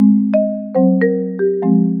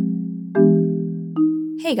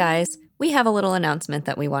Hey guys, we have a little announcement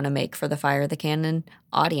that we want to make for the Fire the Cannon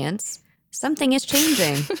audience. Something is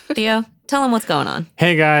changing. Theo, tell them what's going on.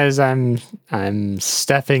 Hey guys, I'm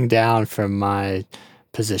stepping down from my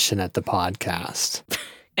position at the podcast.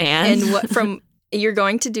 And what from you're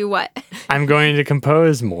going to do what? I'm going to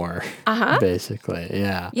compose more. Uh-huh. Basically,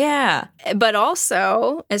 yeah. Yeah. But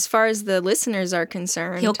also, as far as the listeners are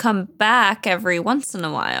concerned, He'll come back every once in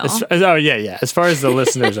a while. Yeah. As far as the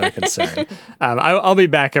listeners are concerned, I'll be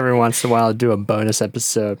back every once in a while to do a bonus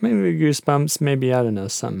episode. Maybe Goosebumps, maybe, I don't know,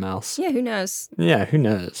 something else. Yeah, who knows? Yeah, who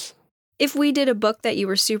knows? If we did a book that you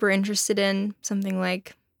were super interested in, something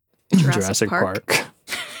like Jurassic Park.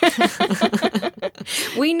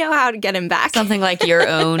 We know how to get him back. Something like your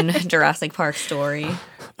own Jurassic Park story.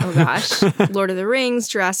 Oh gosh. Lord of the Rings,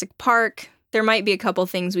 Jurassic Park. There might be a couple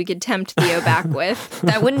things we could tempt Theo back with.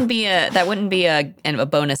 That wouldn't be a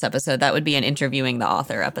bonus episode. That would be an interviewing the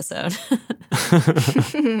author episode.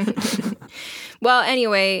 Well,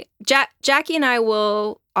 anyway, Jackie and I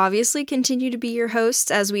will obviously continue to be your hosts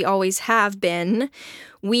as we always have been.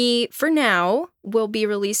 We, for now, will be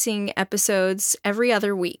releasing episodes every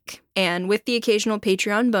other week and with the occasional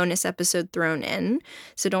Patreon bonus episode thrown in.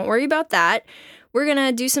 So don't worry about that. We're going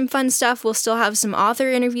to do some fun stuff. We'll still have some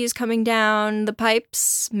author interviews coming down the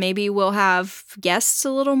pipes. Maybe we'll have guests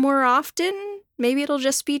a little more often. Maybe it'll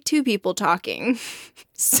just be two people talking.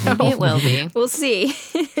 So Maybe it will be. We'll see.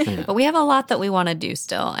 But we have a lot that we want to do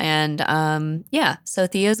still. And so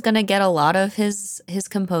Theo's going to get a lot of his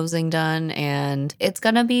composing done, and it's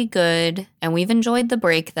going to be good. And we've enjoyed the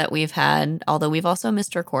break that we've had, although we've also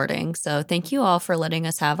missed recording. So thank you all for letting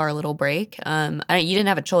us have our little break. You didn't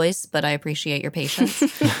have a choice, but I appreciate your patience.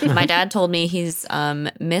 My dad told me he's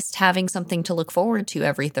missed having something to look forward to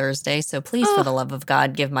every Thursday. So please, for the love of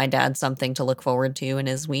God, give my dad something to look forward to in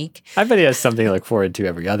his week. I bet he has something to look forward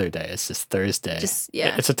to every other day. It's just Thursday. It's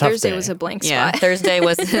a tough Thursday day. was a blank spot. Yeah,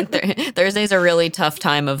 Thursday's a really tough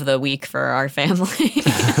time of the week for our family.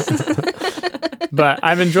 But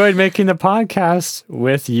I've enjoyed making the podcast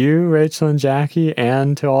with you, Rachel and Jackie,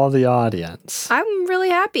 and to all the audience. I'm really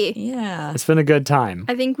happy. Yeah. It's been a good time.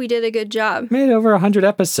 I think we did a good job. Made over 100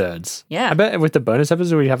 episodes. Yeah. I bet with the bonus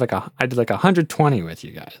episode, we have I did 120 with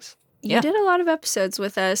you guys. You did a lot of episodes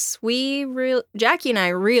with us. Jackie and I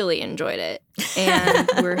really enjoyed it, and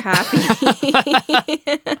we're happy.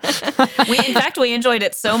 In fact, we enjoyed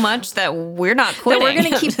it so much that we're not quitting. That we're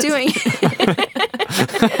going to keep doing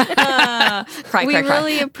it. We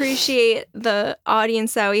really appreciate the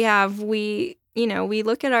audience that we have. We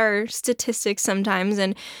look at our statistics sometimes,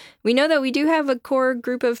 and we know that we do have a core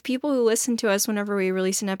group of people who listen to us whenever we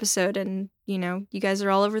release an episode. And, you guys are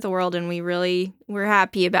all over the world, and we're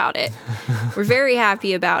happy about it. We're very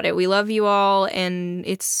happy about it. We love you all. And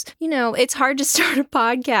it's hard to start a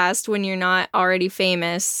podcast when you're not already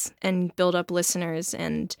famous and build up listeners.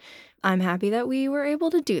 And I'm happy that we were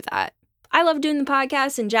able to do that. I love doing the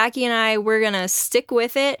podcast, and Jackie and I, we're going to stick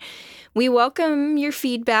with it. We welcome your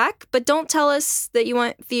feedback, but don't tell us that you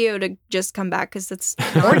want Theo to just come back, because that's...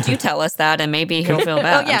 Or do tell us that, and maybe he'll feel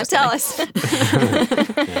bad. Oh, yeah, tell us.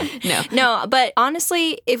 No, but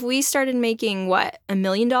honestly, if we started making, $1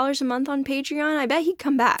 million a month on Patreon, I bet he'd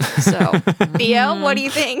come back. So, Theo, what do you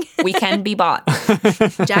think? We can be bought.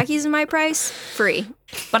 Jackie's my price, free.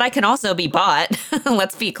 But I can also be bought.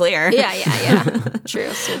 Let's be clear. Yeah. True,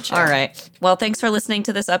 so true. All right. Well, thanks for listening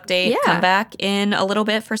to this update. Yeah. Come back in a little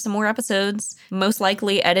bit for some more episodes, most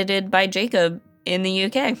likely edited by Jacob in the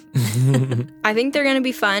UK. I think they're going to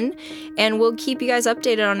be fun, and we'll keep you guys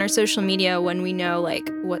updated on our social media when we know,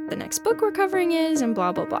 what the next book we're covering is and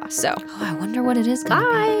blah, blah, blah. So, I wonder what it is going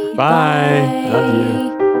to be. Bye. Bye.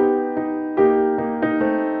 Love you.